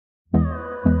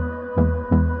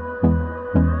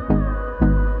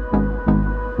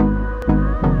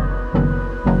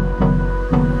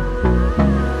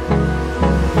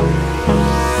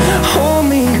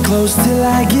close till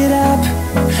I get up.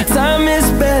 Time is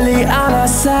barely on our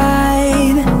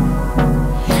side.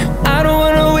 I don't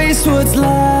wanna waste what's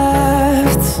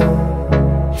left.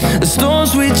 The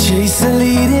storms we chase are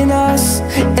leading us,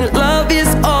 and love is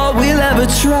all we'll ever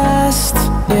trust.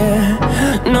 Yeah,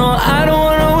 no, I don't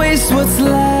wanna waste what's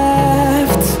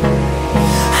left.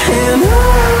 And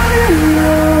on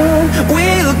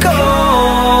we'll go,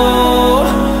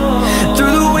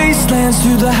 through the wastelands,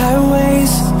 through the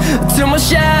highways, till my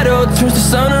shadow turns to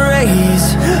sun rays.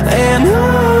 And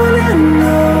on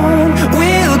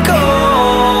we'll go,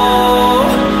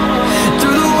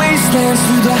 through the wastelands,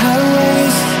 through the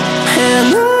highways, and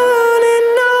on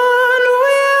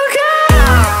we'll go.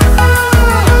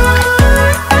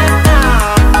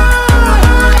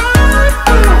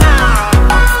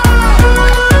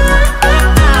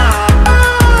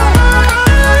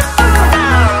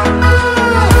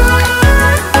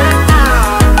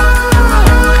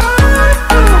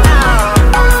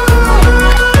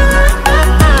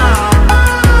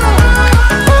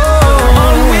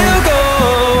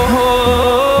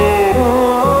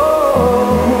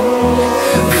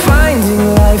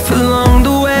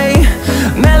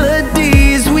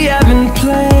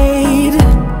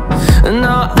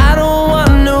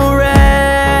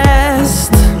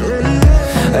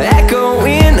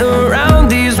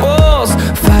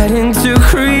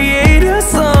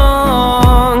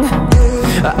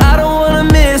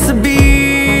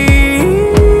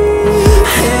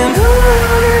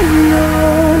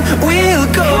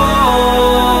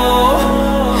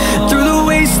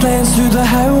 Through the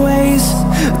highways,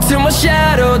 till my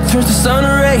shadow turns to sun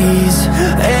rays.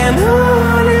 And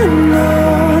on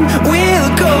we'll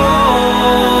go,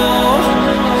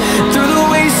 through the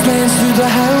wastelands, through the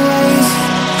highways,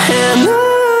 and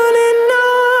on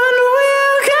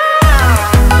we'll go.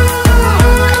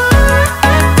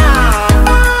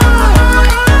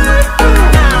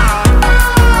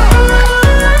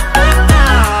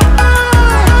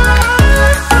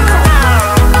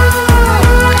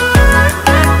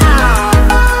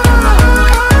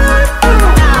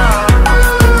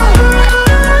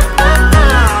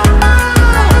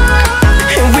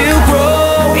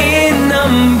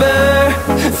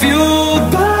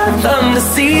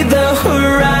 See the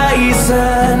horizon.